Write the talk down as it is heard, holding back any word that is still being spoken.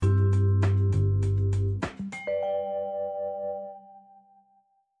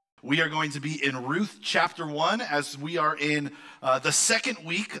We are going to be in Ruth chapter 1 as we are in the second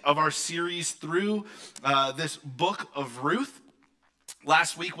week of our series through this book of Ruth.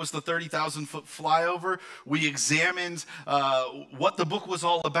 Last week was the 30,000-foot flyover. We examined what the book was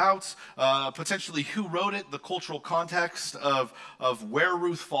all about, potentially who wrote it, the cultural context of where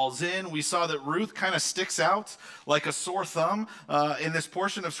Ruth falls in. We saw that Ruth kind of sticks out like a sore thumb in this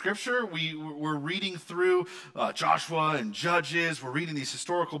portion of Scripture. We're reading through Joshua and Judges. We're reading these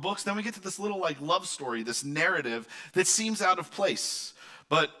historical books. Then we get to this little love story, this narrative that seems out of place.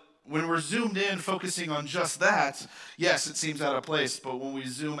 But when we're zoomed in, focusing on just that, yes, it seems out of place. But when we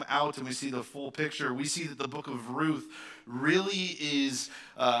zoom out and we see the full picture, we see that the book of Ruth really is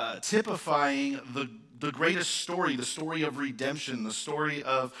typifying the greatest story, the story of redemption, the story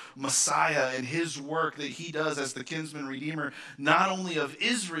of Messiah and his work that he does as the kinsman redeemer, not only of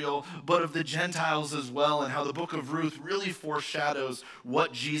Israel, but of the Gentiles as well, and how the book of Ruth really foreshadows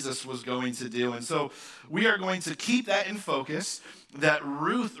what Jesus was going to do. And so we are going to keep that in focus, that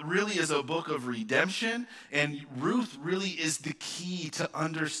Ruth really is a book of redemption, and Ruth really is the key to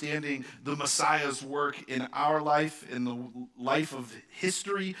understanding the Messiah's work in our life, in the life of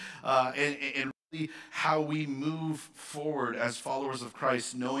history, and how we move forward as followers of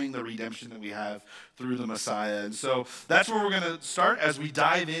Christ, knowing the redemption that we have through the Messiah. And so that's where we're going to start as we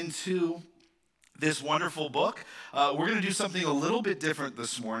dive into this wonderful book. We're going to do something a little bit different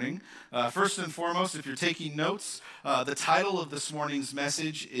this morning. First and foremost, if you're taking notes, the title of this morning's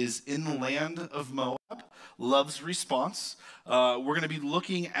message is In the Land of Moab, Love's Response. We're going to be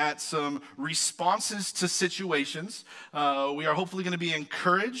looking at some responses to situations. We are hopefully going to be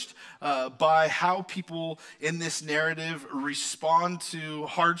encouraged by how people in this narrative respond to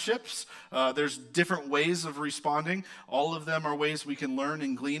hardships. There's different ways of responding. All of them are ways we can learn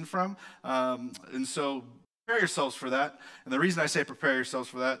and glean from. And so prepare yourselves for that. And the reason I say prepare yourselves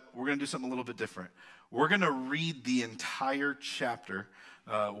for that, we're going to do something a little bit different. We're going to read the entire chapter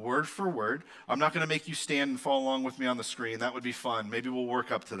word for word. I'm not going to make you stand and follow along with me on the screen. That would be fun. Maybe we'll work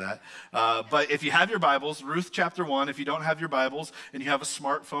up to that. But if you have your Bibles, Ruth chapter 1, if you don't have your Bibles and you have a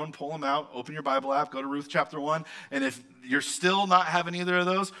smartphone, pull them out, open your Bible app, go to Ruth chapter 1. And if you're still not having either of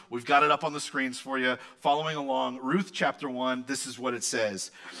those, we've got it up on the screens for you. Following along, Ruth chapter 1, this is what it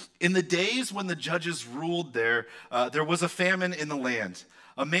says. In the days when the judges ruled there was a famine in the land.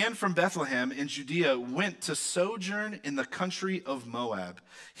 A man from Bethlehem in Judea went to sojourn in the country of Moab,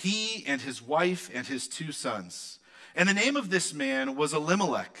 he and his wife and his 2 sons. And the name of this man was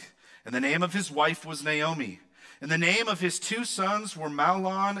Elimelech, and the name of his wife was Naomi. And the name of his 2 sons were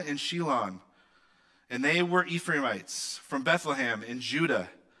Mahlon and Chilion. And they were Ephraimites from Bethlehem in Judah.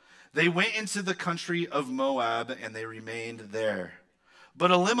 They went into the country of Moab, and they remained there. But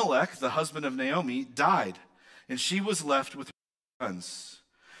Elimelech, the husband of Naomi, died, and she was left with her sons.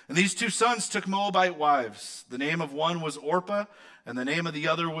 And these 2 sons took Moabite wives. The name of one was Orpah, and the name of the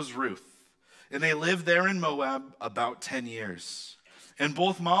other was Ruth. And they lived there in Moab about 10 years. And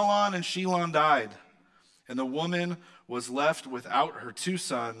both Mahlon and Chilion died, and the woman was left without her 2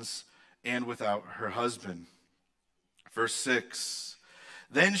 sons and without her husband. Verse 6.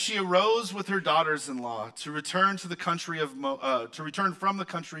 Then she arose with her daughters-in-law to return from the country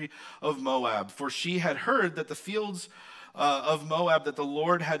of Moab, for she had heard that the fields of Moab, that the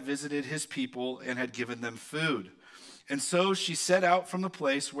Lord had visited his people and had given them food. And so she set out from the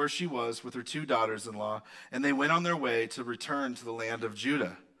place where she was with her 2 daughters-in-law, and they went on their way to return to the land of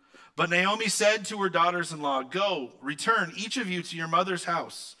Judah. But Naomi said to her daughters-in-law, "Go, return each of you to your mother's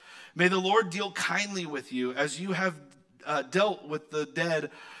house. May the Lord deal kindly with you as you have dealt with the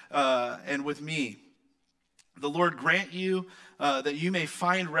dead and with me. The Lord grant you that you may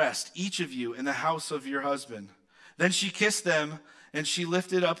find rest, each of you, in the house of your husband." Then she kissed them, and she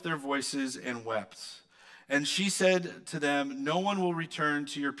lifted up their voices and wept. And she said to them, "No one will return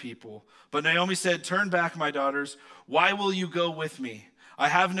to your people." But Naomi said, "Turn back, my daughters. Why will you go with me? I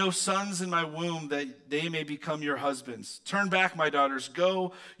have no sons in my womb that they may become your husbands. Turn back, my daughters.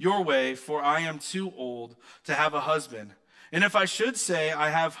 Go your way, for I am too old to have a husband. And if I should say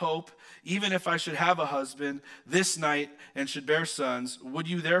I have hope, even if I should have a husband this night and should bear sons, would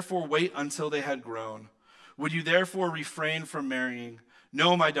you therefore wait until they had grown? Would you therefore refrain from marrying?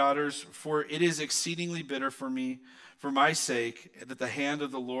 No, my daughters, for it is exceedingly bitter for me, for my sake, that the hand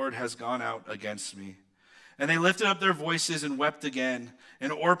of the Lord has gone out against me." And they lifted up their voices and wept again.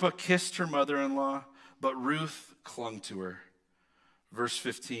 And Orpah kissed her mother-in-law, but Ruth clung to her. Verse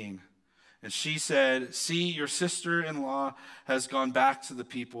 15. And she said, "See, your sister-in-law has gone back to the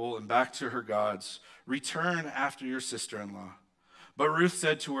people and back to her gods. Return after your sister-in-law." But Ruth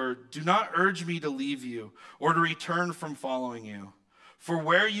said to her, "Do not urge me to leave you or to return from following you. For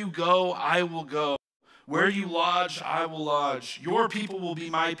where you go, I will go. Where you lodge, I will lodge. Your people will be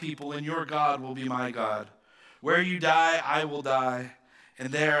my people, and your God will be my God. Where you die, I will die,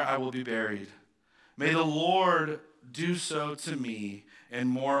 and there I will be buried. May the Lord do so to me, and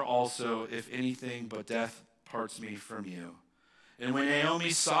more also, if anything but death parts me from you." And when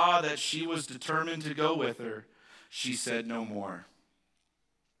Naomi saw that she was determined to go with her, she said no more.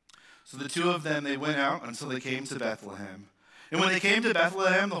 So the two of them, they went out until they came to Bethlehem. And when they came to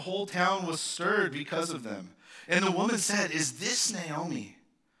Bethlehem, the whole town was stirred because of them. And the woman said, "Is this Naomi?"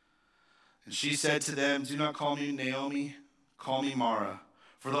 And she said to them, "Do not call me Naomi, call me Mara,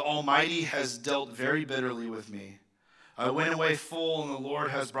 for the Almighty has dealt very bitterly with me. I went away full, and the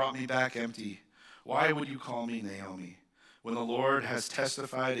Lord has brought me back empty. Why would you call me Naomi, when the Lord has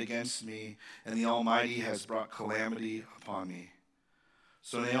testified against me, and the Almighty has brought calamity upon me?"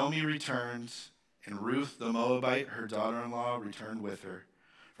 So Naomi returned, and Ruth the Moabite, her daughter-in-law, returned with her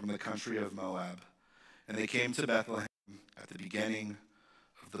from the country of Moab. And they came to Bethlehem at the beginning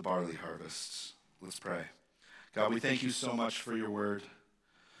of the barley harvests. Let's pray. God, we thank you so much for your word.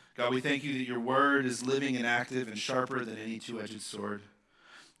 God, we thank you that your word is living and active and sharper than any two-edged sword.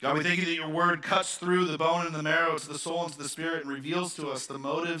 God, we thank you that your word cuts through the bone and the marrow to the soul and to the spirit and reveals to us the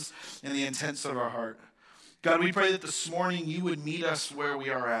motives and the intents of our heart. God, we pray that this morning you would meet us where we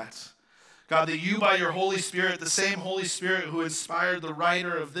are at. God, that you by your Holy Spirit, the same Holy Spirit who inspired the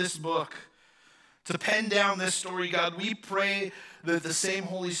writer of this book to pen down this story, God, we pray that the same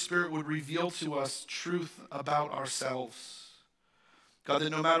Holy Spirit would reveal to us truth about ourselves. God,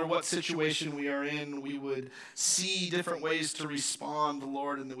 that no matter what situation we are in, we would see different ways to respond,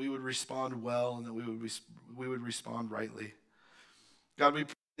 Lord, and that we would respond well and that we would respond rightly. God, we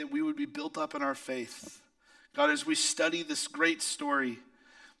pray that we would be built up in our faith. God, as we study this great story,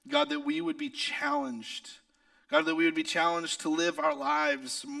 God, that we would be challenged. God, that we would be challenged to live our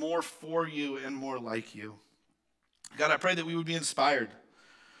lives more for you and more like you. God, I pray that we would be inspired.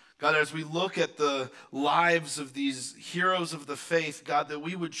 God, as we look at the lives of these heroes of the faith, God, that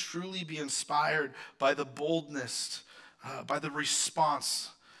we would truly be inspired by the boldness, by the response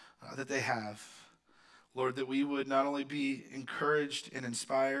that they have. Lord, that we would not only be encouraged and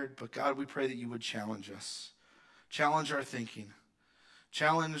inspired, but God, we pray that you would challenge us. Challenge our thinking.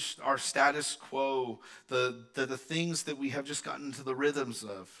 Challenge our status quo, the things that we have just gotten into the rhythms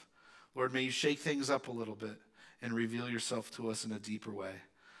of. Lord, may you shake things up a little bit and reveal yourself to us in a deeper way.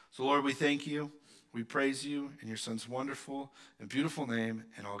 So, Lord, we thank you. We praise you in your son's wonderful and beautiful name.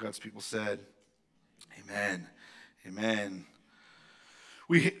 And all God's people said, amen. Amen.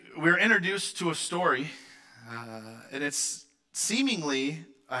 We're introduced to a story, and it's seemingly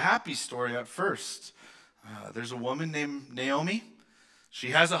a happy story at first. There's a woman named Naomi.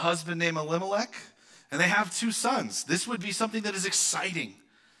 She has a husband named Elimelech, and they have two sons. This would be something that is exciting.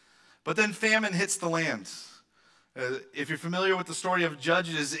 But then famine hits the land. If you're familiar with the story of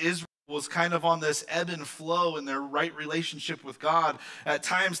Judges, Israel was kind of on this ebb and flow in their right relationship with God. At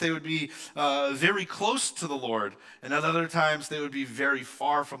times they would be very close to the Lord, and at other times they would be very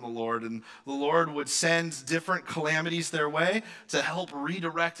far from the Lord. And the Lord would send different calamities their way to help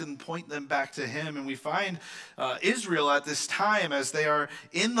redirect and point them back to him. And we find Israel at this time, as they are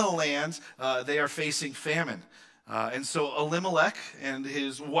in the land, they are facing famine. And so Elimelech and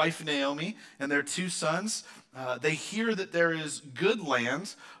his wife Naomi and their two sons, they hear that there is good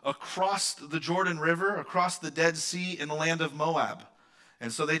land across the Jordan River, across the Dead Sea in the land of Moab.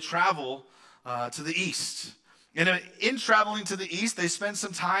 And so they travel to the east. And in traveling to the east, they spend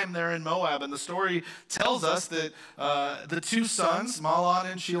some time there in Moab. And the story tells us that the two sons,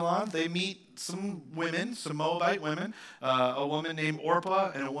 Mahlon and Chilion, they meet some women, some Moabite women, a woman named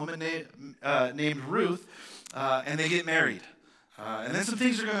Orpah and a woman named Ruth, and they get married. And then some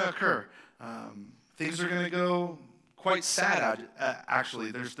things are going to occur. Things are going to go quite sad,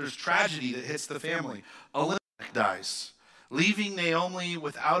 actually. There's tragedy that hits the family. Elimelech dies, leaving Naomi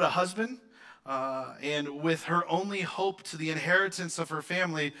without a husband, and with her only hope to the inheritance of her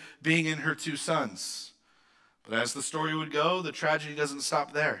family being in her two sons. But as the story would go, the tragedy doesn't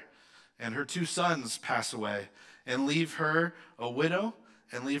stop there. And her two sons pass away and leave her a widow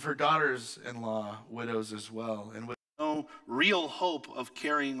and leave her daughters-in-law widows as well, and with no real hope of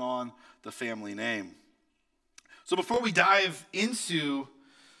carrying on the family name. So before we dive into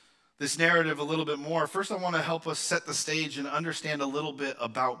this narrative a little bit more, first I want to help us set the stage and understand a little bit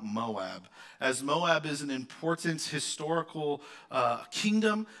about Moab. As Moab is an important historical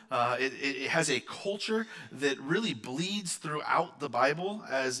kingdom, it has a culture that really bleeds throughout the Bible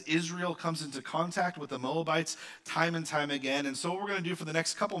as Israel comes into contact with the Moabites time and time again. And so what we're going to do for the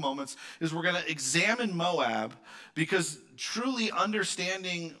next couple moments is we're going to examine Moab, because truly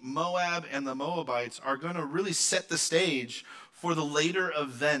understanding Moab and the Moabites are going to really set the stage for the later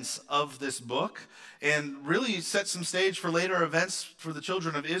events of this book, and really set some stage for later events for the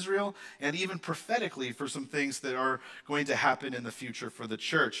children of Israel, and even prophetically for some things that are going to happen in the future for the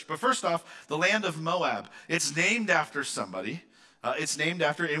church. But first off, the land of Moab. It's named after somebody.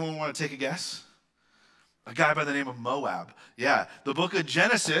 Anyone want to take a guess? A guy by the name of Moab. Yeah, the book of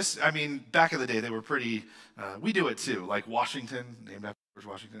Genesis, I mean, back in the day, they were pretty, we do it too, like Washington, named after George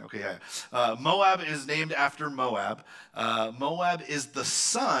Washington. Okay, yeah. Moab is named after Moab. Moab is the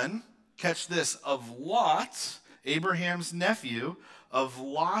son, catch this, of Lot, Abraham's nephew, of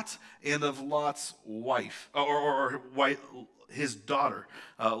Lot and of Lot's wife, or his daughter.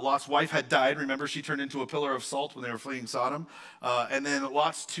 Lot's wife had died. Remember, she turned into a pillar of salt when they were fleeing Sodom. And then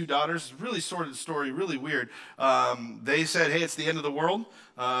Lot's two daughters, really sordid story, really weird. They said, hey, it's the end of the world.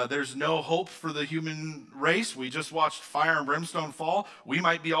 There's no hope for the human race. We just watched fire and brimstone fall. We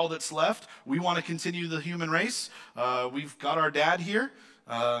might be all that's left. We want to continue the human race. We've got our dad here.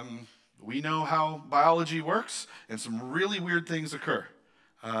 We know how biology works, and some really weird things occur.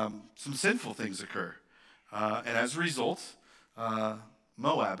 Some sinful things occur. And as a result,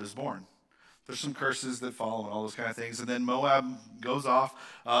 Moab is born. There's some curses that follow and all those kind of things. And then Moab goes off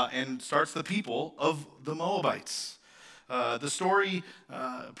and starts the people of the Moabites. The story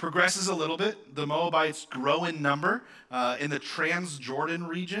progresses a little bit. The Moabites grow in number in the Transjordan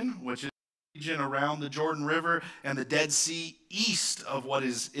region, which is the region around the Jordan River and the Dead Sea east of what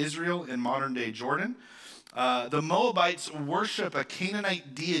is Israel in modern-day Jordan. The Moabites worship a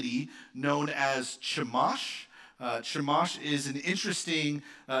Canaanite deity known as Chemosh. Chemosh is an interesting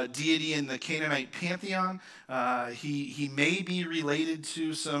deity in the Canaanite pantheon. He may be related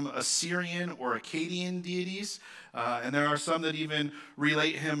to some Assyrian or Akkadian deities, and there are some that even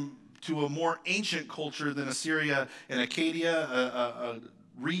relate him to a more ancient culture than Assyria and Akkadia, a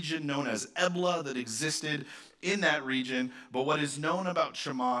region known as Ebla that existed in that region. But what is known about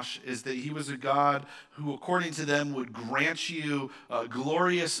Chemosh is that he was a god who, according to them, would grant you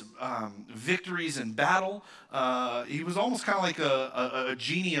glorious victories in battle. He was almost kind of like a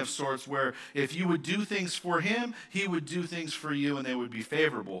genie of sorts, where if you would do things for him, he would do things for you, and they would be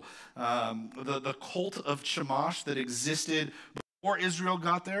favorable. The cult of Chemosh that existed before Israel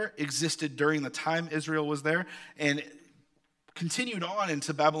got there existed during the time Israel was there, and continued on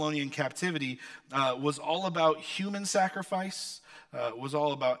into Babylonian captivity, was all about human sacrifice, was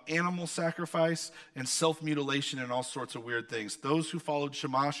all about animal sacrifice and self-mutilation and all sorts of weird things. Those who followed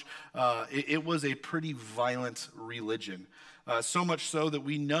Chemosh, it was a pretty violent religion. So much so that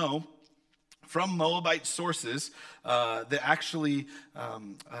we know from Moabite sources that actually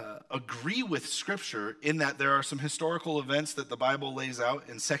agree with Scripture, in that there are some historical events that the Bible lays out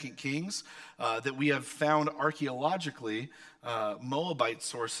in 2 Kings that we have found archaeologically Moabite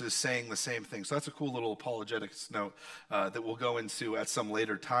sources saying the same thing. So that's a cool little apologetics note that we'll go into at some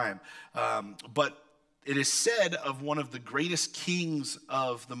later time. But it is said of one of the greatest kings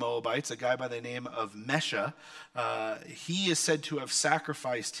of the Moabites, a guy by the name of Mesha, he is said to have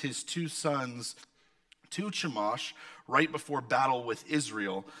sacrificed his two sons to Chemosh right before battle with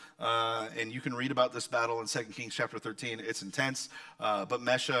Israel. And you can read about this battle in 2 Kings chapter 13. It's intense, but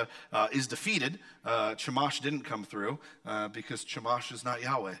Mesha is defeated. Chemosh didn't come through because Chemosh is not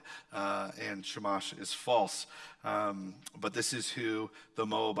Yahweh, and Chemosh is false. But this is who the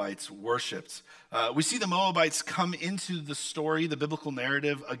Moabites worshipped. We see the Moabites come into the story, the biblical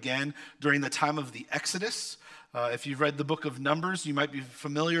narrative, again during the time of the Exodus. If you've read the book of Numbers, you might be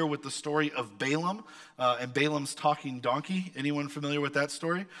familiar with the story of Balaam and Balaam's talking donkey. Anyone familiar with that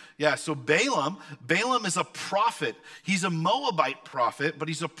story? Yeah, so Balaam is a prophet. He's a Moabite prophet, but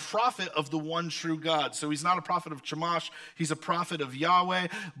he's a prophet of the one true God. So he's not a prophet of Chemosh, he's a prophet of Yahweh,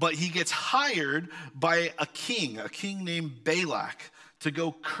 but he gets hired by a king named Balak, to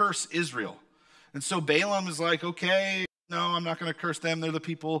go curse Israel. And so Balaam is like, okay, no, I'm not going to curse them. They're the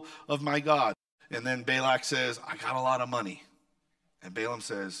people of my God. And then Balak says, I got a lot of money. And Balaam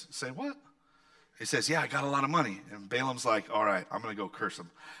says, say what? He says, yeah, I got a lot of money. And Balaam's like, all right, I'm going to go curse him.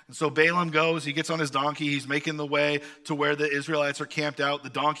 And so Balaam goes, he gets on his donkey, he's making the way to where the Israelites are camped out. The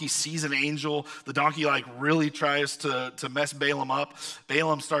donkey sees an angel. The donkey really tries to mess Balaam up.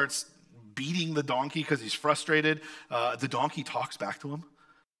 Balaam starts beating the donkey because he's frustrated. The donkey talks back to him.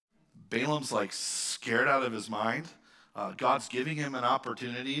 Balaam's scared out of his mind. God's giving him an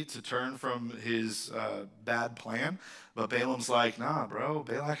opportunity to turn from his bad plan. But Balaam's like, nah, bro,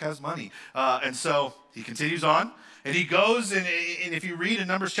 Balak has money. And so he continues on. And he goes, and if you read in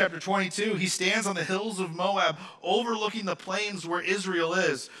Numbers chapter 22, he stands on the hills of Moab, overlooking the plains where Israel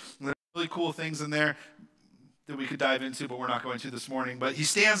is. And there's really cool things in there. that we could dive into, but we're not going to this morning. But he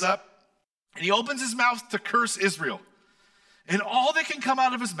stands up and he opens his mouth to curse Israel. And all that can come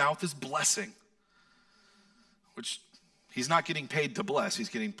out of his mouth is blessing, which he's not getting paid to bless, he's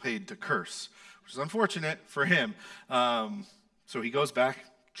getting paid to curse, which is unfortunate for him. So he goes back,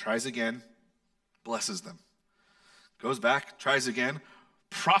 tries again, blesses them. Goes back, tries again,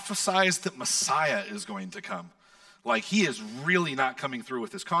 prophesies that Messiah is going to come. Like, he is really not coming through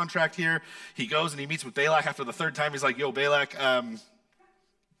with his contract here. He goes and he meets with Balak after the third time. He's like, yo, Balak, I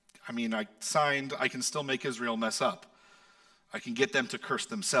signed, I can still make Israel mess up. I can get them to curse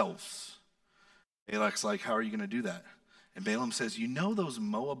themselves. Balak's like, how are you going to do that? And Balaam says, you know those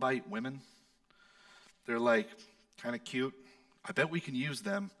Moabite women? They're like kind of cute. I bet we can use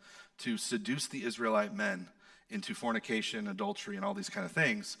them to seduce the Israelite men into fornication, adultery, and all these kind of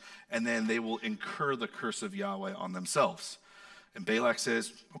things, and then they will incur the curse of Yahweh on themselves. And Balak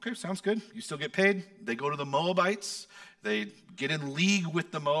says, okay, sounds good. You still get paid. They go to the Moabites. They get in league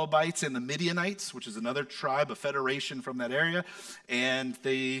with the Moabites and the Midianites, which is another tribe, a federation from that area, and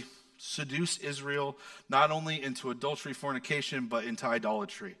they seduce Israel not only into adultery, fornication, but into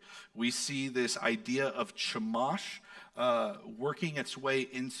idolatry. We see this idea of Chemosh working its way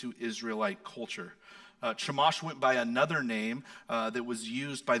into Israelite culture. Chemosh went by another name that was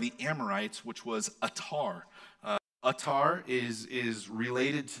used by the Amorites, which was Atar. Atar is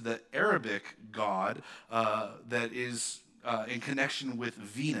related to the Arabic god that is in connection with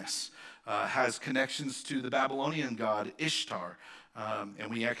Venus, has connections to the Babylonian god Ishtar.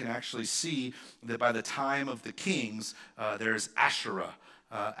 And we can actually see that by the time of the kings, there's Asherah.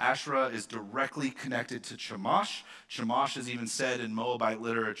 Asherah is directly connected to Chemosh. Chemosh is even said in Moabite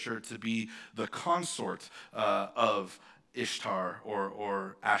literature to be the consort of Ishtar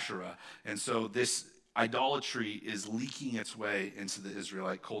or Asherah. And so this idolatry is leaking its way into the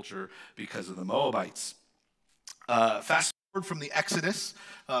Israelite culture because of the Moabites. Fast forward from the Exodus,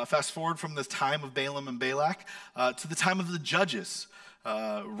 fast forward from the time of Balaam and Balak to the time of the Judges,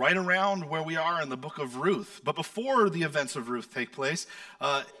 right around where we are in the book of Ruth. But before the events of Ruth take place,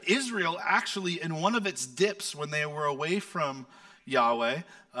 Israel actually, in one of its dips when they were away from Yahweh,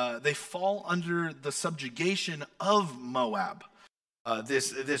 they fall under the subjugation of Moab.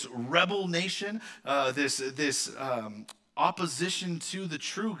 This rebel nation, this opposition to the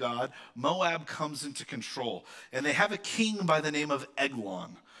true God, Moab comes into control. And they have a king by the name of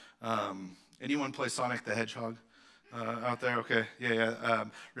Eglon. Anyone play Sonic the Hedgehog out there? Okay, yeah.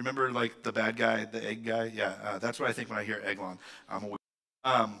 Remember like the bad guy, the egg guy? Yeah, that's what I think when I hear Eglon.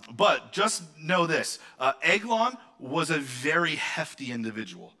 But just know this, Eglon was a very hefty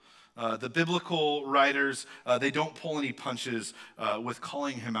individual. The biblical writers, they don't pull any punches with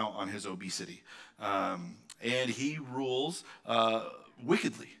calling him out on his obesity. And he rules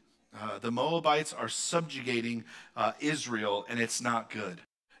wickedly. The Moabites are subjugating Israel, and it's not good.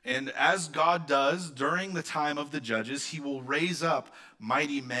 And as God does during the time of the judges, he will raise up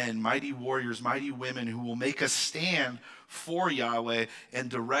mighty men, mighty warriors, mighty women who will make a stand for Yahweh and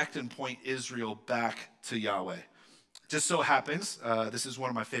direct and point Israel back to Yahweh. Just so happens, this is one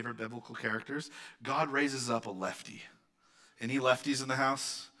of my favorite biblical characters, God raises up a lefty. Any lefties in the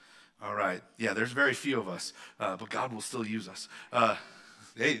house? All right. Yeah, there's very few of us, but God will still use us.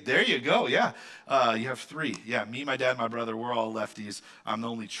 Hey, there you go. Yeah. You have three. Yeah, me, my dad, my brother, we're all lefties. I'm the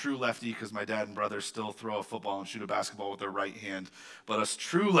only true lefty because my dad and brother still throw a football and shoot a basketball with their right hand. But us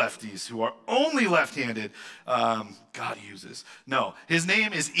true lefties who are only left-handed, God uses. No, his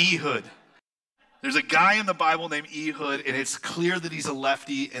name is Ehud. There's a guy in the Bible named Ehud, and it's clear that he's a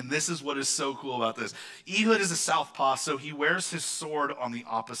lefty, and this is what is so cool about this. Ehud is a southpaw, so he wears his sword on the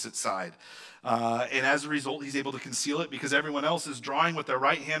opposite side. And as a result, he's able to conceal it because everyone else is drawing with their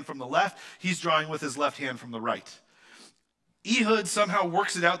right hand from the left. He's drawing with his left hand from the right. Ehud somehow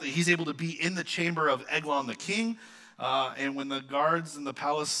works it out that he's able to be in the chamber of Eglon the king, and when the guards and the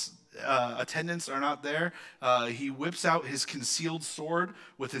palace attendants are not there, he whips out his concealed sword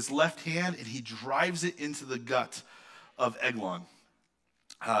with his left hand and he drives it into the gut of Eglon.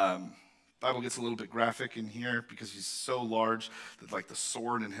 Bible gets a little bit graphic in here because he's so large that like the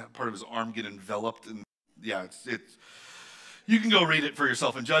sword and part of his arm get enveloped. And yeah, it's you can go read it for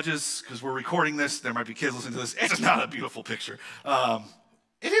yourself in Judges because we're recording this. There might be kids listening to this. It's not a beautiful picture.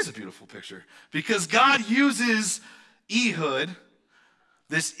 It is a beautiful picture because God uses Ehud,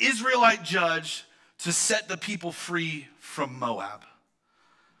 this Israelite judge, to set the people free from Moab.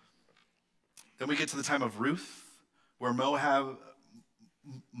 Then we get to the time of Ruth, where Moab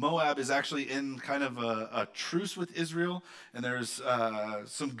is actually in kind of a truce with Israel, and there's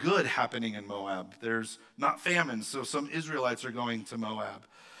some good happening in Moab. There's not famine, so some Israelites are going to Moab.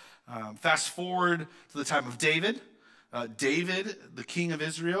 Fast forward to the time of David. David, the king of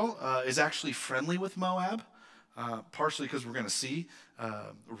Israel, is actually friendly with Moab, partially because we're going to see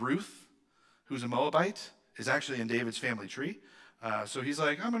Ruth, who's a Moabite, is actually in David's family tree. So he's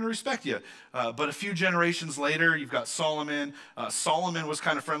like, I'm going to respect you. But a few generations later, you've got Solomon. Solomon was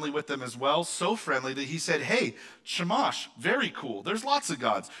kind of friendly with them as well, so friendly that he said, hey, Shamash, very cool. There's lots of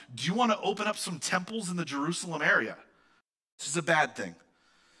gods. Do you want to open up some temples in the Jerusalem area? This is a bad thing.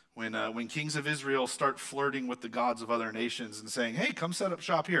 When kings of Israel start flirting with the gods of other nations and saying, hey, come set up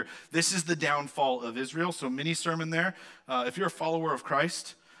shop here. This is the downfall of Israel. So mini sermon there. If you're a follower of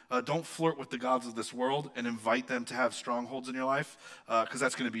Christ, don't flirt with the gods of this world and invite them to have strongholds in your life, because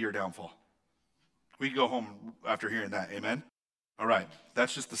that's going to be your downfall. We can go home after hearing that. Amen? All right.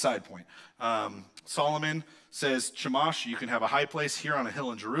 That's just the side point. Solomon says, Shamash, you can have a high place here on a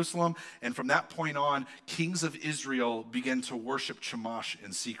hill in Jerusalem. And from that point on, kings of Israel begin to worship Shamash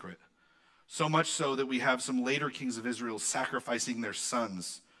in secret. So much so that we have some later kings of Israel sacrificing their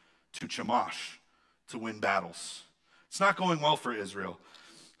sons to Shamash to win battles. It's not going well for Israel.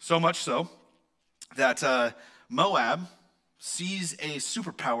 So much so that Moab sees a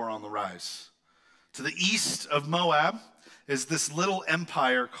superpower on the rise. To the east of Moab is this little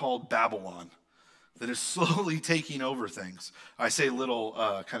empire called Babylon that is slowly taking over things. I say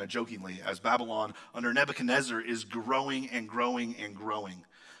little kind of jokingly, as Babylon under Nebuchadnezzar is growing and growing and growing.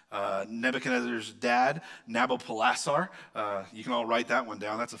 Nebuchadnezzar's dad, Nabopolassar, you can all write that one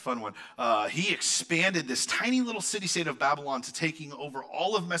down, that's a fun one. He expanded this tiny little city-state of Babylon to taking over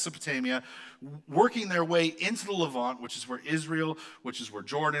all of Mesopotamia, working their way into the Levant, which is where Israel, which is where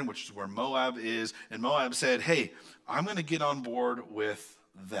Jordan, which is where Moab is. And Moab said, hey, I'm going to get on board with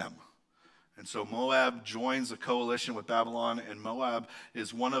them. And so Moab joins a coalition with Babylon, and Moab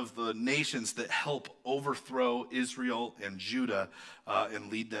is one of the nations that help overthrow Israel and Judah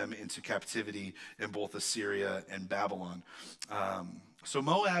and lead them into captivity in both Assyria and Babylon. So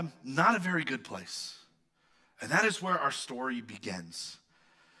Moab, not a very good place. And that is where our story begins.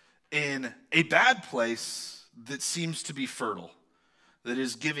 In a bad place that seems to be fertile, that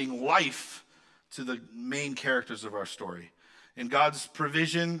is giving life to the main characters of our story. In God's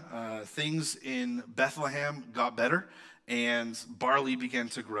provision, things in Bethlehem got better, and barley began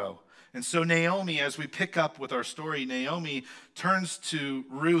to grow. And so Naomi, as we pick up with our story, Naomi turns to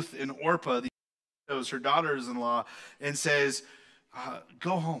Ruth and Orpah, her daughters-in-law, and says,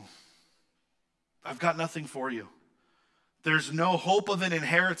 go home. I've got nothing for you. There's no hope of an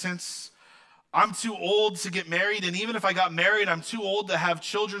inheritance. I'm too old to get married, and even if I got married, I'm too old to have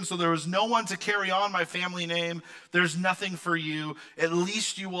children, so there was no one to carry on my family name. There's nothing for you. At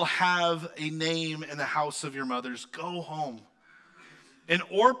least you will have a name in the house of your mothers. Go home. And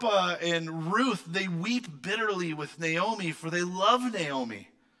Orpah and Ruth, they weep bitterly with Naomi, for they love Naomi.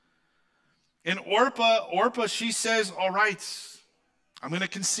 And Orpah, she says, all right, I'm going to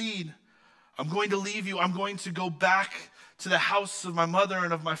concede. I'm going to leave you. I'm going to go back to the house of my mother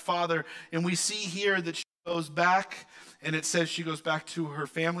and of my father. And we see here that she goes back, and it says she goes back to her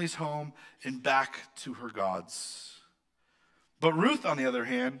family's home and back to her gods. But Ruth, on the other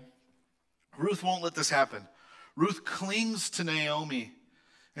hand, Ruth won't let this happen. Ruth clings to Naomi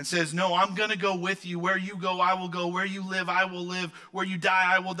and says, no, I'm going to go with you. Where you go, I will go. Where you live, I will live. Where you die,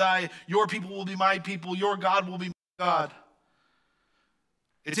 I will die. Your people will be my people. Your God will be my God.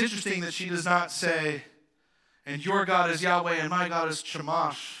 It's interesting that she does not say, and your God is Yahweh, and my God is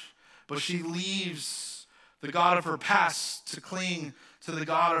Shamash. But she leaves the God of her past to cling to the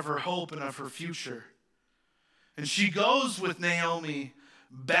God of her hope and of her future. And she goes with Naomi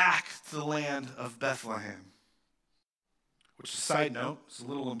back to the land of Bethlehem, which, side note, is a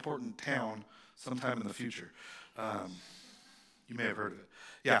little important town sometime in the future. You may have heard of it.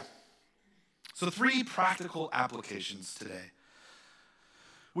 Yeah. So 3 practical applications today.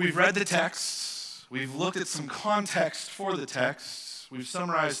 We've read the text. We've looked at some context for the text. We've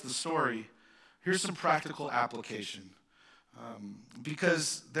summarized the story. Here's some practical application.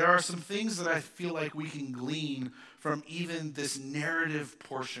 Because there are some things that I feel like we can glean from even this narrative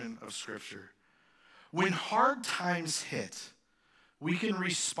portion of Scripture. When hard times hit, we can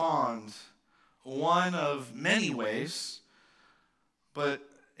respond one of many ways, but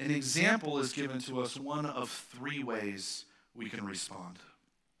an example is given to us one of 3 ways we can respond.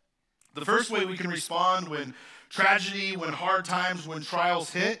 The first way we can respond when tragedy, when hard times, when trials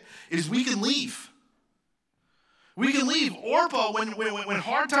hit, is we can leave. We can leave. Orpah, when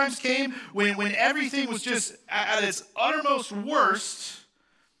hard times came, when everything was just at its uttermost worst,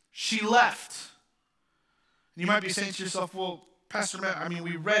 she left. You might be saying to yourself, well, Pastor Matt,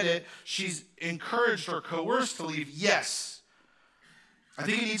 we read it. She's encouraged or coerced to leave. Yes. I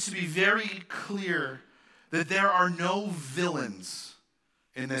think it needs to be very clear that there are no villains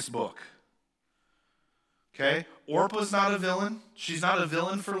in this book. Okay? Orpah's not a villain. She's not a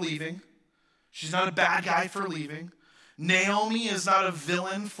villain for leaving. She's not a bad guy for leaving. Naomi is not a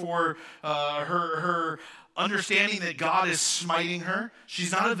villain for her understanding that God is smiting her.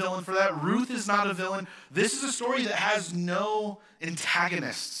 She's not a villain for that. Ruth is not a villain. This is a story that has no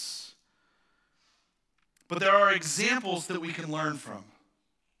antagonists. But there are examples that we can learn from.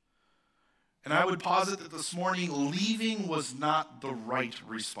 And I would posit that this morning, leaving was not the right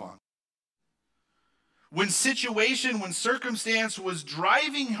response. When circumstance was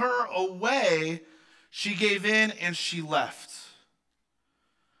driving her away, she gave in and she left.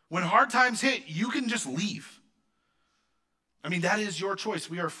 When hard times hit, you can just leave. I mean, that is your choice.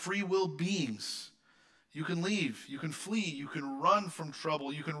 We are free will beings. You can leave. You can flee. You can run from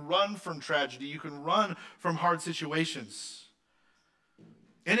trouble. You can run from tragedy. You can run from hard situations.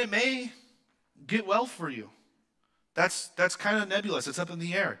 And it may get well for you. That's kind of nebulous. It's up in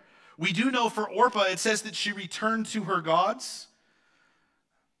the air. We do know for Orpah, it says that she returned to her gods.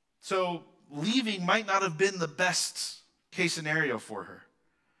 So leaving might not have been the best case scenario for her.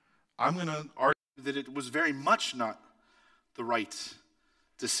 I'm going to argue that it was very much not the right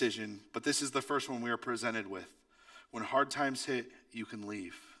decision, but this is the first one we are presented with. When hard times hit, you can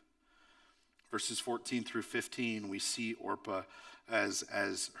leave. Verses 14 through 15, we see Orpah as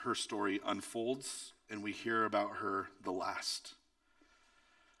her story unfolds, and we hear about her the last.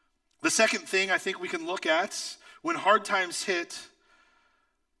 The second thing I think we can look at, when hard times hit,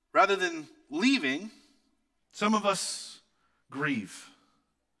 rather than leaving, some of us grieve.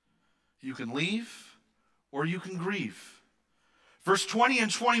 You can leave or you can grieve. Verse 20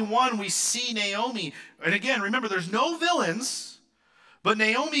 and 21, we see Naomi. And again, remember, there's no villains. But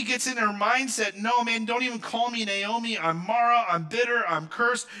Naomi gets in her mindset, no, man, don't even call me Naomi. I'm Mara. I'm bitter. I'm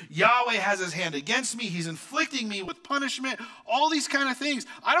cursed. Yahweh has his hand against me. He's inflicting me with punishment. All these kind of things.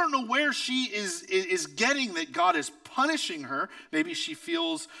 I don't know where she is getting that God is punishing her. Maybe she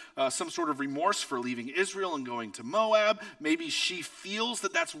feels some sort of remorse for leaving Israel and going to Moab. Maybe she feels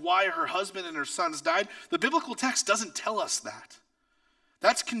that that's why her husband and her sons died. The biblical text doesn't tell us that.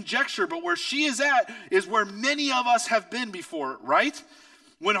 That's conjecture, but where she is at is where many of us have been before, right?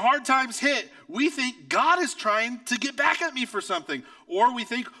 When hard times hit, we think God is trying to get back at me for something. Or we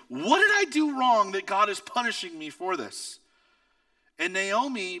think, what did I do wrong that God is punishing me for this? And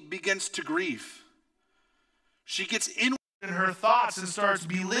Naomi begins to grieve. She gets inward in her thoughts and starts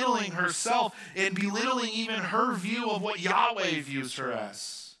belittling herself and belittling even her view of what Yahweh views her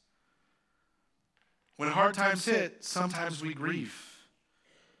as. When hard times hit, sometimes we grieve.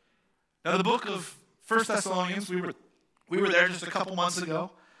 Now, the book of 1 Thessalonians, we were there just a couple months ago.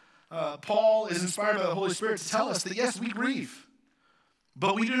 Paul is inspired by the Holy Spirit to tell us that, yes, we grieve,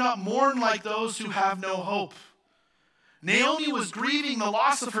 but we do not mourn like those who have no hope. Naomi was grieving the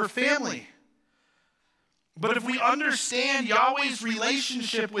loss of her family. But if we understand Yahweh's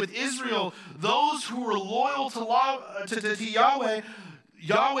relationship with Israel, those who were loyal to Yahweh,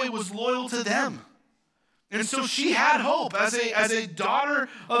 Yahweh was loyal to them. And so she had hope. As a daughter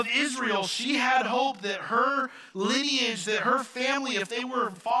of Israel, she had hope that her lineage, that her family, if they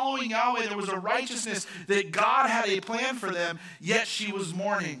were following Yahweh, there was a righteousness, that God had a plan for them, yet she was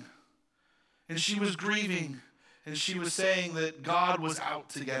mourning. And she was grieving. And she was saying that God was out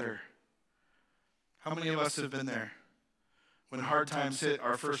to get her. How many of us have been there? When hard times hit,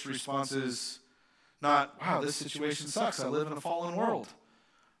 our first response is not, wow, this situation sucks. I live in a fallen world.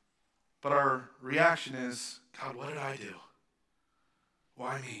 But our reaction is, God, what did I do?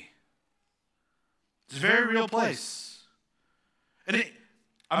 Why me? It's a very real place. And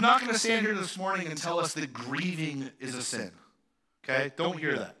I'm not going to stand here this morning and tell us that grieving is a sin. Okay? Don't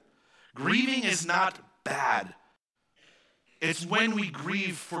hear that. Grieving is not bad. It's when we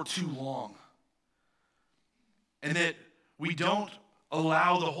grieve for too long. And that we don't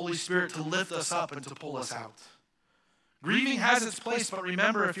allow the Holy Spirit to lift us up and to pull us out. Grieving has its place, but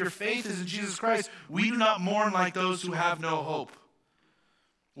remember, if your faith is in Jesus Christ, we do not mourn like those who have no hope.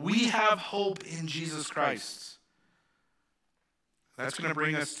 We have hope in Jesus Christ. That's going to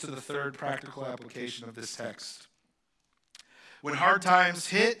bring us to the third practical application of this text. When hard times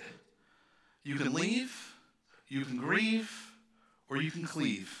hit, you can leave, you can grieve, or you can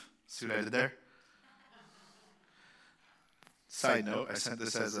cleave. See what I did there? Side note, I sent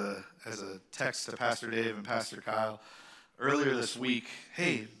this as a text to Pastor Dave and Pastor Kyle earlier this week.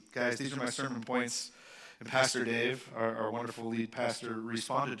 Hey, guys, these are my sermon points. And Pastor Dave, our wonderful lead pastor,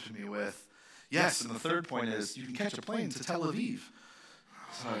 responded to me with, yes, and the third point is, you can catch a plane to Tel Aviv. I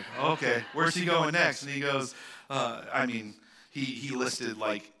was like, okay, where's he going next? And he goes, he listed,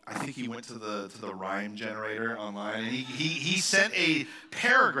 like, I think he went to the rhyme generator online, and he sent a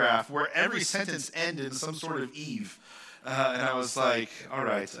paragraph where every sentence ended in some sort of Eve. And I was like, all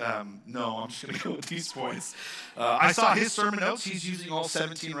right, no, I'm just going to go with these points. I saw his sermon notes. He's using all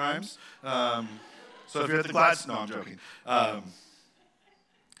 17 rhymes. So if you're at the Gladstone, no, I'm joking.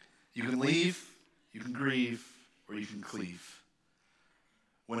 You can leave, you can grieve, or you can cleave.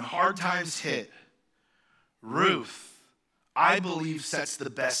 When hard times hit, Ruth, I believe, sets the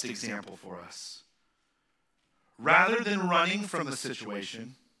best example for us. Rather than running from the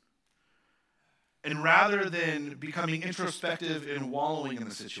situation, and rather than becoming introspective and wallowing in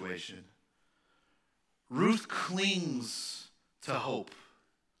the situation, Ruth clings to hope.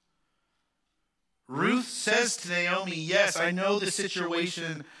 Ruth says to Naomi, yes, I know the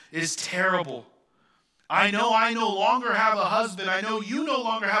situation is terrible. I know I no longer have a husband. I know you no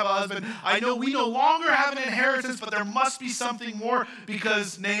longer have a husband. I know we no longer have an inheritance, but there must be something more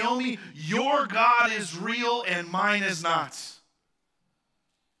because, Naomi, your God is real and mine is not.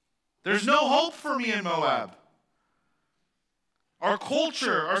 There's no hope for me in Moab. Our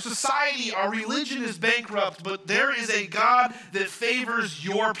culture, our society, our religion is bankrupt, but there is a God that favors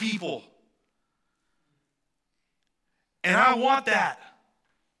your people. And I want that.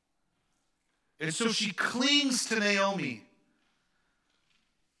 And so she clings to Naomi.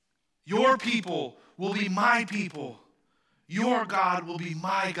 Your people will be my people. Your God will be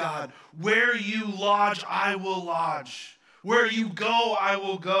my God. Where you lodge, I will lodge. Where you go, I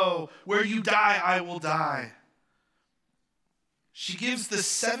will go. Where you die, I will die. She gives the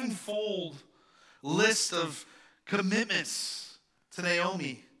sevenfold list of commitments to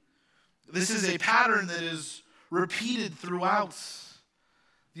Naomi. This is a pattern that is repeated throughout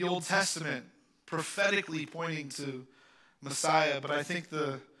the Old Testament, prophetically pointing to Messiah. But I think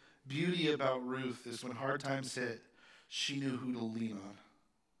the beauty about Ruth is when hard times hit, she knew who to lean on.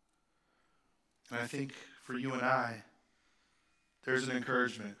 And I think for you and I, there's an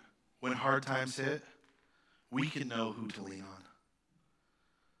encouragement. When hard times hit, we can know who to lean on.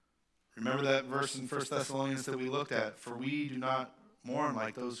 Remember that verse in 1 Thessalonians that we looked at? For we do not mourn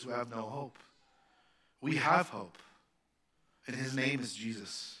like those who have no hope. We have hope, and his name is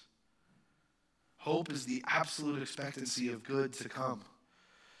Jesus. Hope is the absolute expectancy of good to come.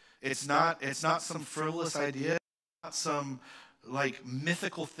 It's not some frivolous idea, not some like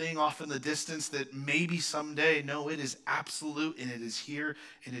mythical thing off in the distance that maybe someday. No, it is absolute, and it is here,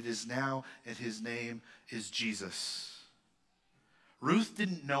 and it is now, and his name is Jesus. Ruth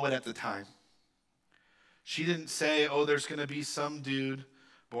didn't know it at the time. She didn't say, oh, there's going to be some dude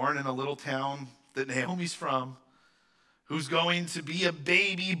born in a little town that Naomi's from, who's going to be a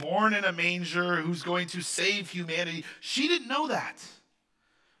baby born in a manger, who's going to save humanity. She didn't know that.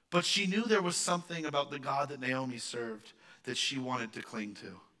 But she knew there was something about the God that Naomi served that she wanted to cling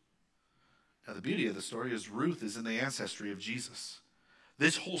to. Now, the beauty of the story is Ruth is in the ancestry of Jesus.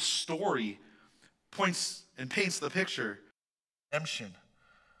 This whole story points and paints the picture of redemption.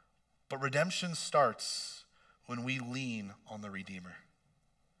 But redemption starts when we lean on the Redeemer.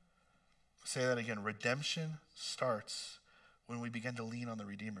 Say that again. Redemption starts when we begin to lean on the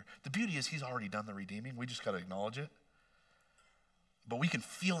Redeemer. The beauty is he's already done the redeeming. We just got to acknowledge it. But we can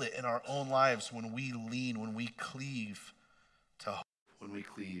feel it in our own lives when we lean, when we cleave to hope, when we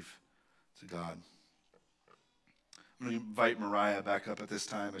cleave to God. I'm going to invite Mariah back up at this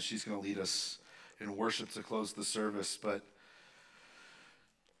time as she's going to lead us in worship to close the service. But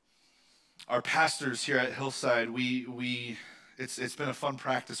our pastors here at Hillside, it's been a fun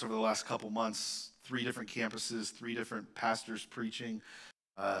practice over the last couple months. 3 different campuses, 3 different pastors preaching.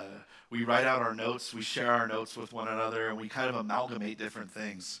 We write out our notes, we share our notes with one another, and we kind of amalgamate different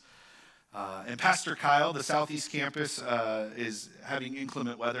things. And Pastor Kyle, the Southeast Campus, is having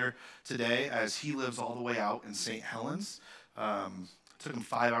inclement weather today as he lives all the way out in St. Helens. Took him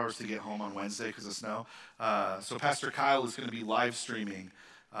 5 hours to get home on Wednesday because of snow. So Pastor Kyle is going to be live streaming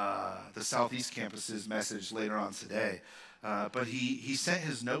the Southeast Campus's message later on today. But he sent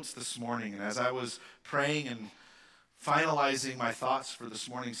his notes this morning, and as I was praying and finalizing my thoughts for this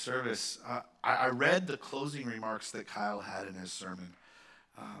morning's service, I read the closing remarks that Kyle had in his sermon,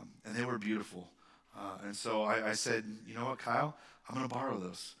 and they were beautiful. And so I said, you know what, Kyle? I'm going to borrow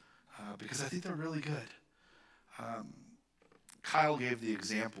those because I think they're really good. Kyle gave the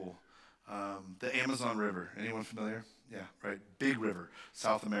example, the Amazon River. Anyone familiar? Yeah, right. Big river,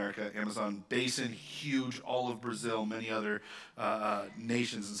 South America, Amazon basin, huge. All of Brazil, many other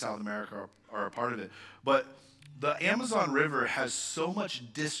nations in South America are a part of it. But the Amazon River has so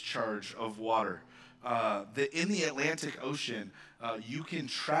much discharge of water that in the Atlantic Ocean, you can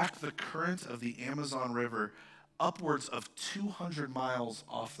track the current of the Amazon River upwards of 200 miles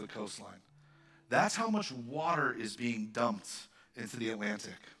off the coastline. That's how much water is being dumped into the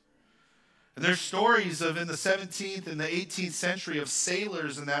Atlantic. And there's stories of in the 17th and the 18th century of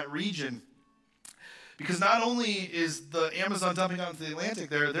sailors in that region. Because not only is the Amazon dumping out into the Atlantic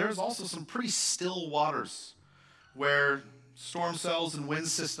there's also some pretty still waters where storm cells and wind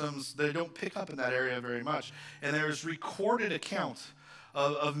systems, they don't pick up in that area very much. And there's recorded account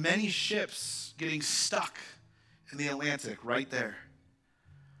of many ships getting stuck in the Atlantic right there.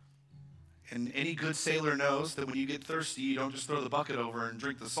 And any good sailor knows that when you get thirsty, you don't just throw the bucket over and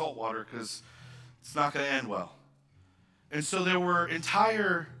drink the salt water, because it's not going to end well. And so there were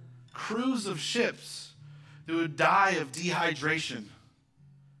entire crews of ships that would die of dehydration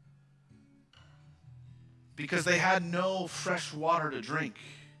because they had no fresh water to drink.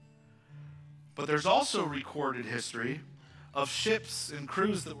 But there's also recorded history of ships and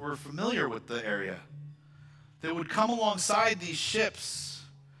crews that were familiar with the area that would come alongside these ships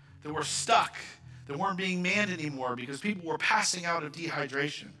that were stuck, that weren't being manned anymore because people were passing out of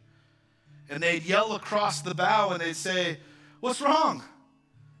dehydration. And they'd yell across the bow and they'd say, "What's wrong?"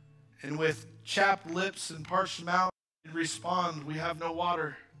 And with chapped lips and parched mouth, they'd respond, "We have no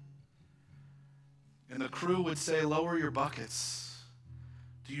water." And the crew would say, "Lower your buckets.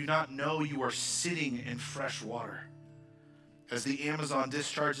 Do you not know you are sitting in fresh water?" As the Amazon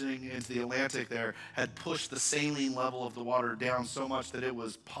discharging into the Atlantic there had pushed the saline level of the water down so much that it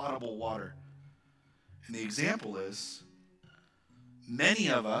was potable water. And the example is, many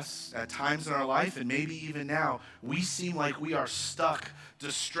of us at times in our life, and maybe even now, we seem like we are stuck,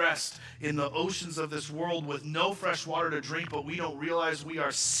 distressed in the oceans of this world with no fresh water to drink, but we don't realize we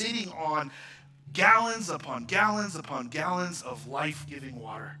are sitting on gallons upon gallons upon gallons of life-giving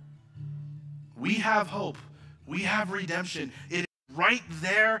water. We have hope. We have redemption. It is right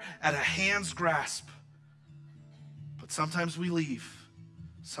there at a hand's grasp. But sometimes we leave.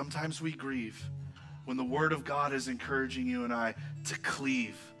 Sometimes we grieve when the Word of God is encouraging you and I to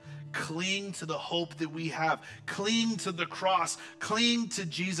cleave. Cling to the hope that we have. Cling to the cross. Cling to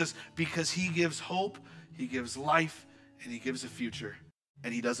Jesus, because He gives hope, He gives life, and He gives a future.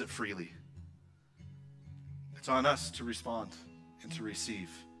 And He does it freely. It's on us to respond and to receive.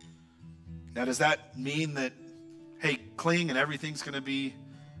 Now, does that mean that, hey, cling and everything's going to be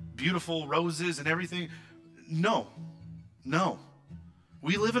beautiful roses and everything? No.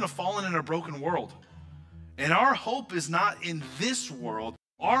 We live in a fallen and a broken world. And our hope is not in this world.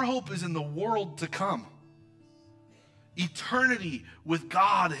 Our hope is in the world to come. Eternity with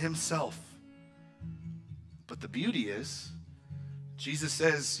God Himself. But the beauty is, Jesus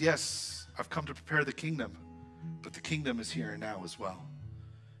says, yes, I've come to prepare the kingdom, but the kingdom is here and now as well.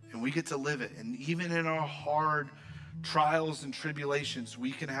 And we get to live it. And even in our hard trials and tribulations,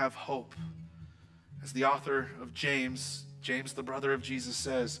 we can have hope. As the author of James, the brother of Jesus,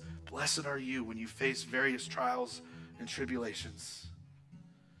 says, "Blessed are you when you face various trials and tribulations."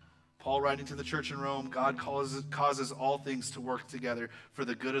 Paul, writing to the church in Rome, God causes all things to work together for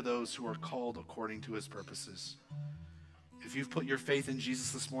the good of those who are called according to His purposes. If you've put your faith in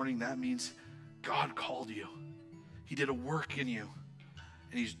Jesus this morning, that means God called you. He did a work in you,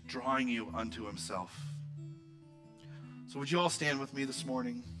 and He's drawing you unto Himself. So would you all stand with me this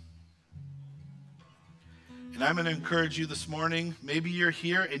morning? And I'm going to encourage you this morning. Maybe you're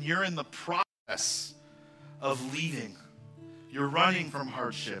here and you're in the process of leaving. You're running from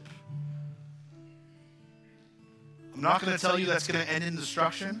hardship. I'm not going to tell you that's going to end in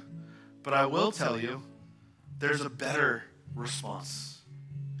destruction, but I will tell you there's a better response.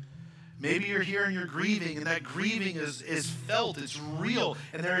 Maybe you're here and you're grieving, and that grieving is felt, it's real,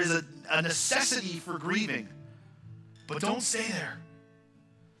 and there is a necessity for grieving. But don't stay there.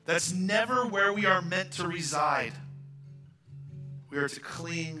 That's never where we are meant to reside. We are to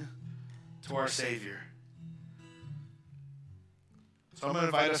cling to our Savior. So I'm going to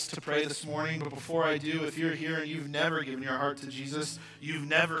invite us to pray this morning, but before I do, if you're here and you've never given your heart to Jesus, you've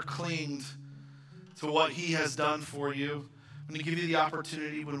never clinged to what He has done for you, I'm going to give you the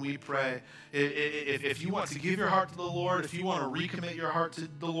opportunity when we pray. If you want to give your heart to the Lord, if you want to recommit your heart to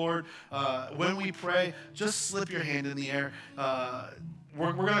the Lord, when we pray, just slip your hand in the air.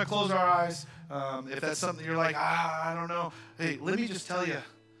 We're going to close our eyes. If that's something you're like, I don't know. Hey, let me just tell you,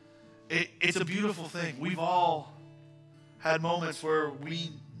 it's a beautiful thing. We've all had moments where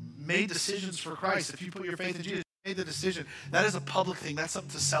we made decisions for Christ. If you put your faith in Jesus, you made the decision. That is a public thing. That's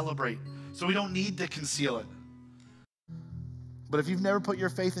something to celebrate. So we don't need to conceal it. But if you've never put your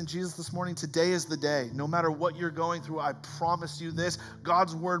faith in Jesus this morning, today is the day. No matter what you're going through, I promise you this.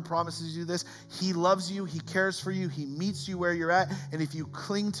 God's word promises you this. He loves you. He cares for you. He meets you where you're at. And if you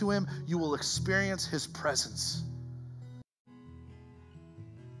cling to Him, you will experience His presence.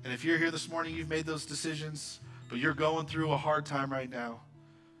 And if you're here this morning, you've made those decisions, but you're going through a hard time right now,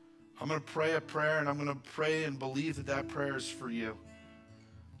 I'm going to pray a prayer, and I'm going to pray and believe that that prayer is for you.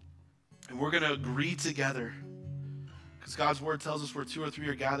 And we're going to agree together, because God's word tells us where 2 or 3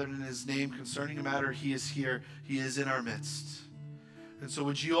 are gathered in his name concerning a matter, he is here. He is in our midst. And so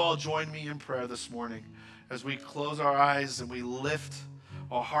would you all join me in prayer this morning as we close our eyes and we lift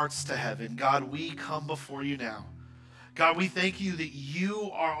our hearts to heaven. God, we come before you now. God, we thank you that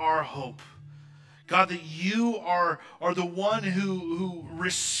you are our hope. God, that you are the one who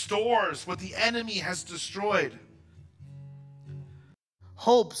restores what the enemy has destroyed.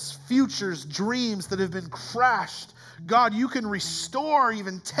 Hopes, futures, dreams that have been crashed. God, you can restore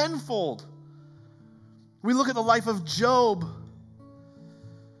even tenfold. We look at the life of Job.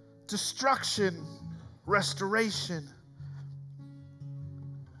 Destruction, restoration.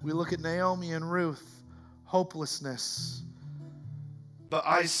 We look at Naomi and Ruth. Hopelessness. But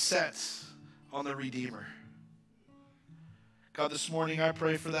eyes set on the Redeemer. God, this morning I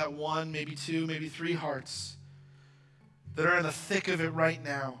pray for that 1, maybe 2, maybe 3 hearts that are in the thick of it right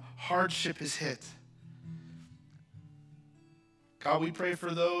now. Hardship is hit. God, we pray for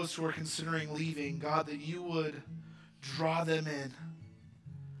those who are considering leaving. God, that you would draw them in.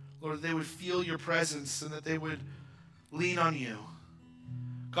 Lord, that they would feel your presence and that they would lean on you.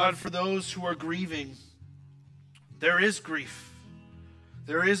 God, for those who are grieving, there is grief.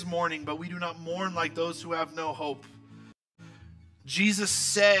 There is mourning, but we do not mourn like those who have no hope. Jesus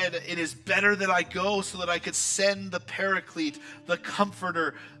said, it is better that I go so that I could send the Paraclete, the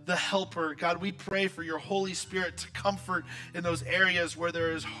Comforter, the Helper. God, we pray for your Holy Spirit to comfort in those areas where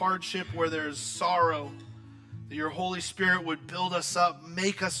there is hardship, where there is sorrow. That your Holy Spirit would build us up,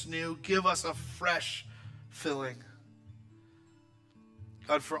 make us new, give us a fresh filling.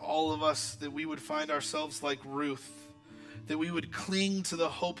 God, for all of us, that we would find ourselves like Ruth, that we would cling to the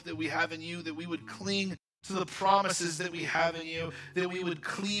hope that we have in you, that we would cling to the promises that we have in you, that we would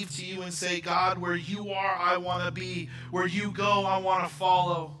cleave to you and say, God, where you are, I want to be. Where you go, I want to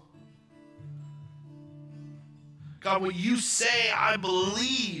follow. God, what you say, I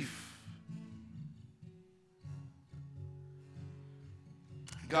believe.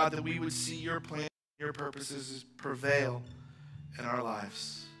 God, that we would see your plan, your purposes prevail in our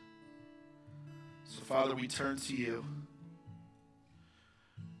lives. So, Father, we turn to you.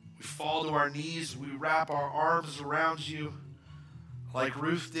 We fall to our knees. We wrap our arms around you like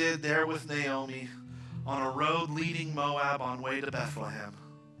Ruth did there with Naomi on a road leading Moab on way to Bethlehem.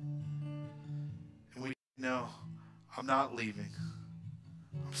 And we know, I'm not leaving.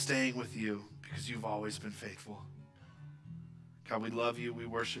 I'm staying with you because you've always been faithful. God, we love you. We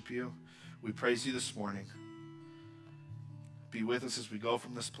worship you. We praise you this morning. Be with us as we go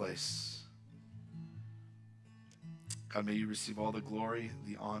from this place. God, may you receive all the glory,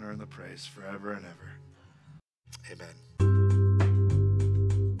 the honor, and the praise forever and ever. Amen.